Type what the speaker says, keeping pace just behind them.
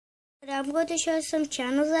I'm going to show some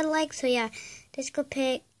channels I like. So yeah, let's go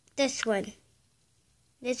pick this one.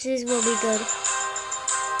 This will be good.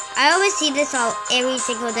 I always see this every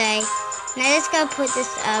single day. Now let's go put this,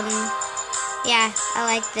 yeah, I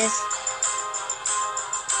like this.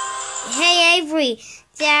 Hey Avery,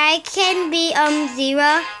 that can be,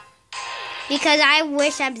 0. Because I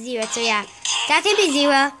wish I'm 0, so yeah. That can be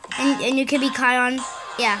 0, and you can be Kion.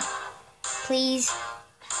 Yeah. Please.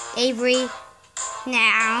 Avery.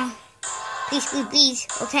 Now. Please, please, please.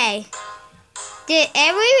 Okay.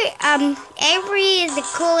 Avery is the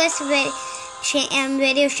coolest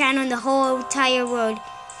video channel in the whole entire world.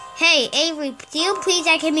 Hey, Avery, do you please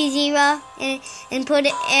that can be 0 and put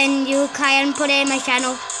it, and you Kion put it in my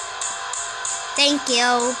channel? Thank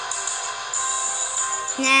you.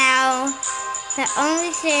 Now, the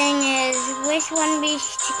only thing is, which one we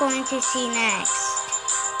going to see next?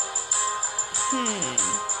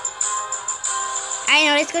 I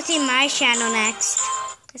know, let's go see my channel next.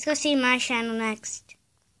 Let's go see my channel next.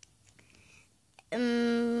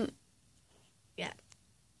 Yeah.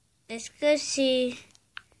 Let's go see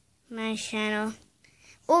my channel.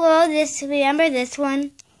 Oh, remember this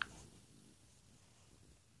one?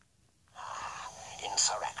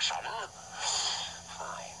 Insurrection?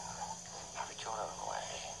 Fine. Have it your own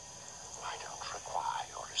way. I don't require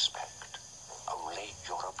your respect, only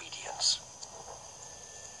your obedience.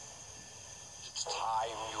 It's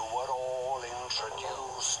time you were all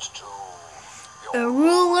introduced to the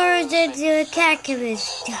rulers of the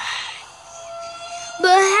Cacavus.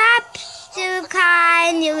 Perhaps the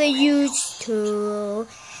kind you were used to.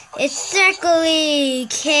 It certainly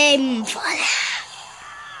came for that.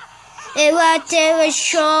 It was a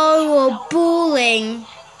show of bullying.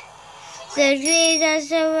 The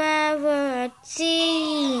leaders ever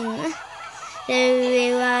seen. The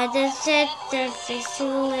reward set of the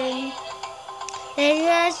ceiling. The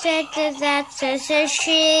reward that's a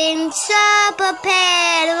shame. So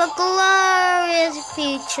prepared for a glorious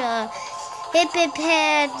future. It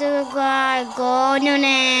prepared the golden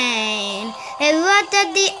name. It looked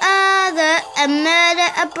at the other and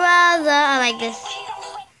murdered a brother. I like this.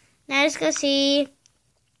 Now let's go see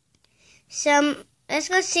let's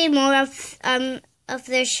go see more of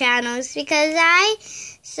their channels, because I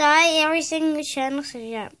saw every single channel. So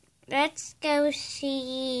yeah, let's go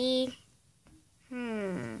see.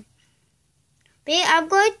 But I'm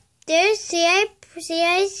going there.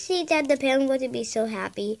 I see that the pen going to be so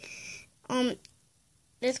happy.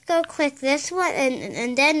 Let's go click this one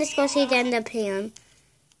and then let's go see Dan the Pan.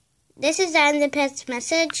 This is Dan the Pan's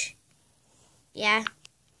message. Yeah.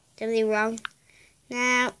 Totally wrong.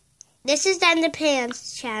 Now, this is Dan the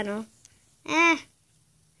Pan's channel.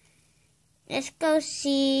 Let's go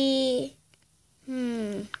see.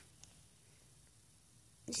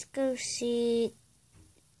 Let's go see.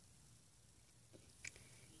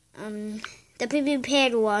 The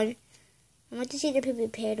pre-prepared one. I want to see the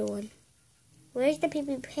pre-prepared one. Where's the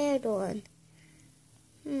pre-prepared one?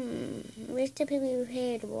 Where's the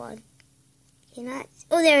pre-prepared one?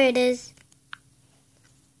 Oh, there it is.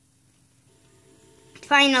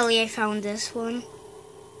 Finally, I found this one.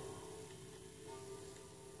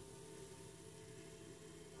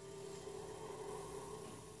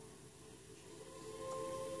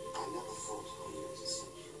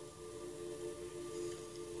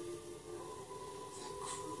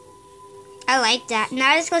 I like that.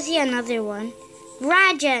 Now let's go see another one.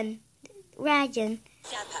 Rajan. What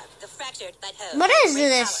is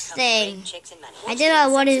this thing? I don't know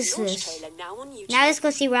what is this. Now let's go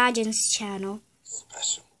see Rajan's channel.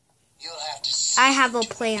 I have a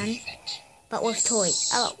plan, but with toys.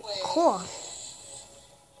 Oh, cool.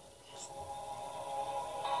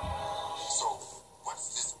 So, what's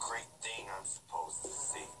this great thing I'm supposed to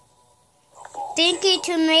see? Thank you,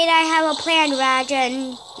 teammate. I have a plan,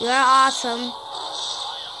 Rajan. You're awesome.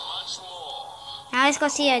 Now let's go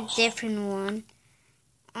see a different one.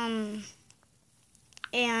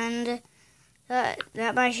 And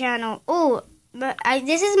that my channel. Oh, but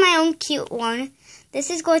this is my own cute one. This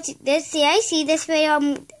is going to I see this video.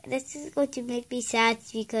 This is going to make me sad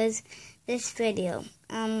because this video.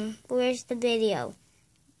 Where's the video?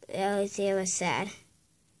 Oh, see, it was sad.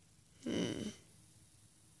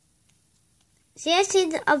 See, I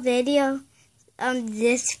see a video.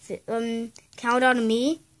 This Count on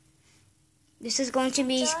Me. This is going to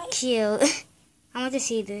be cute. I want to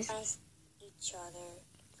see this.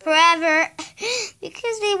 Forever.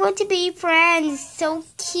 Because they want to be friends. So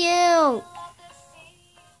cute.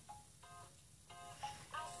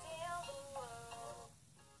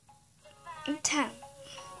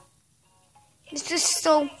 This is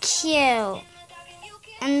so cute.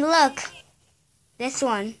 And look. This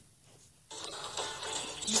one.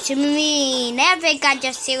 to me. Never got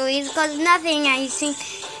your series because nothing I think.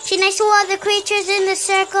 Should I see all the creatures in the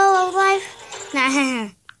circle of life? Nah.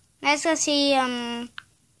 Let's go see, I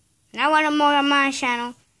want more on my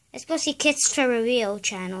channel. Let's go see Kids to Reveal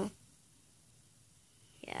channel.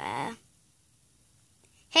 Yeah.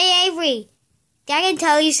 Hey Avery, I can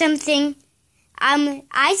tell you something.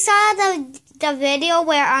 I saw the video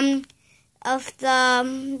where, of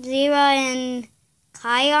the Zero and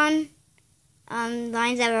Kion,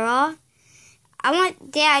 lines overall. I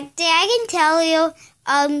can tell you,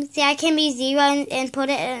 I can be Zero and put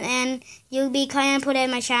it, and you'll be Kion and put it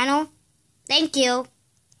in my channel. Thank you.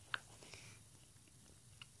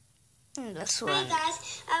 This one. Hi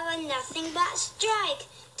guys, I want nothing but strike.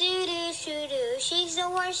 Do shoo do, she's the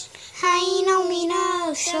worst. I know me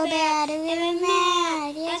know, so bad, really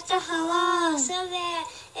mad. Yes, the hello, so bad.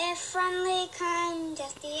 If friendly, kind,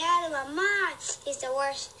 just the out of my mind. He's the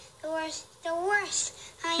worst, the worst, the worst.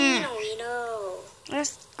 I know we know.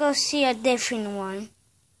 Let's go see a different one.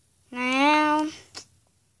 Now,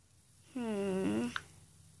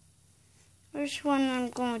 which one I'm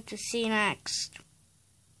going to see next?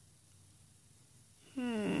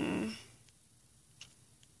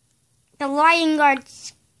 The Lion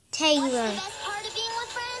Guard's Taylor. What's the best part of being with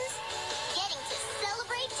friends? Getting to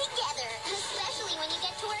celebrate together. Especially when you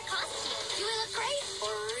get to wear costumes. You look great.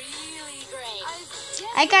 Really great.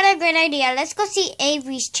 I got a great idea. Let's go see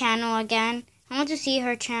Avery's channel again. I want to see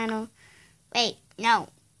her channel. Wait, no.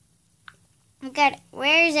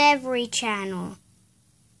 Where's Avery channel?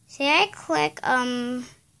 See, I click, I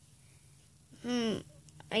don't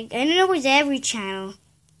know where's Avery channel.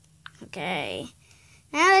 Okay.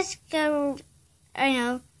 Now let's go, I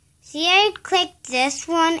know. See, I click this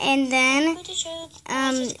one and then,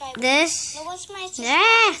 this. No, what's my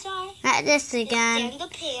Not this again.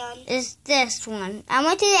 It's this one. I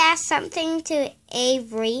want to ask something to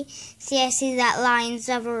Avery. See, I see that lines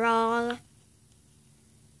overall.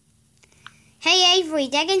 Hey Avery,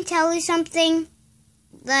 I can tell you something.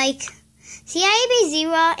 Like, see, I be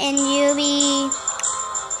Zero and you be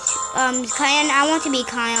Kion. I want to be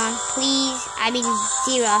Kion, please. I mean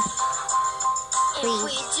Zero,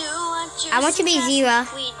 please. I want to be Zero,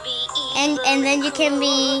 and then you can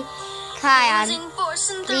be Kion,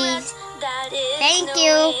 please. Thank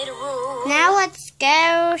you. Now let's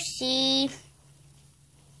go see.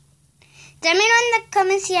 Let me know in the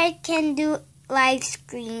comments if I can do live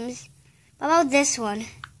streams. What about this one?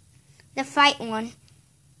 The fight one.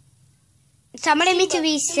 Somebody need to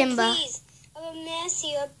be Simba. Please, I will mess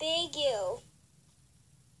you, I beg you.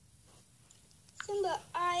 Simba,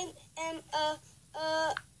 I am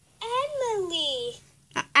Emily.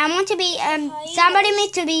 I want to be, somebody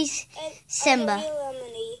need to be Simba.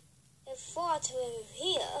 Emily, I fought with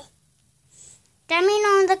here. Let me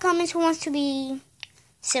know in the comments who wants to be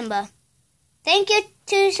Simba. Thank you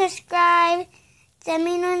to subscribe. Let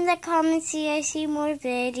me know in the comments if I see more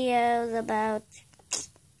videos about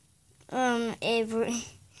Avery.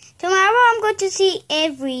 Tomorrow I'm going to see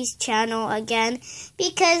Avery's channel again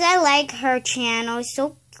because I like her channel. It's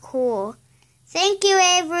so cool. Thank you,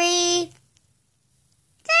 Avery.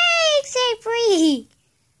 Thanks, Avery.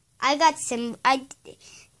 I got some.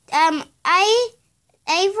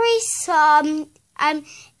 Avery saw at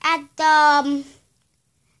the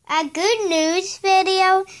a good news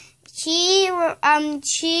video.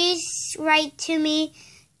 She's right to me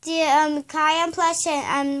the Kion plush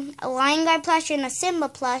and a Lion Guard plush and a Simba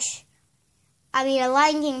plush. I mean a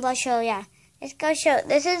Lion King plush. So yeah, let's go show.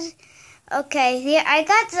 This is okay. Here I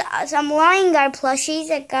got some Lion Guard plushies.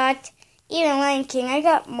 I got even Lion King. I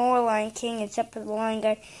got more Lion King except for the Lion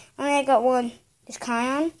Guard. Only I got one. It's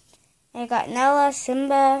Kion. I got Nala,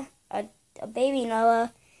 Simba, a baby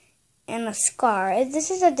Nala, and a Scar. This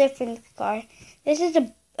is a different Scar. This is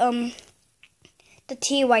the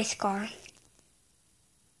TY Scar.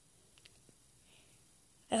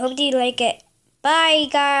 I hope you like it. Bye,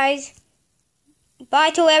 guys. Bye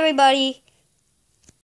to everybody.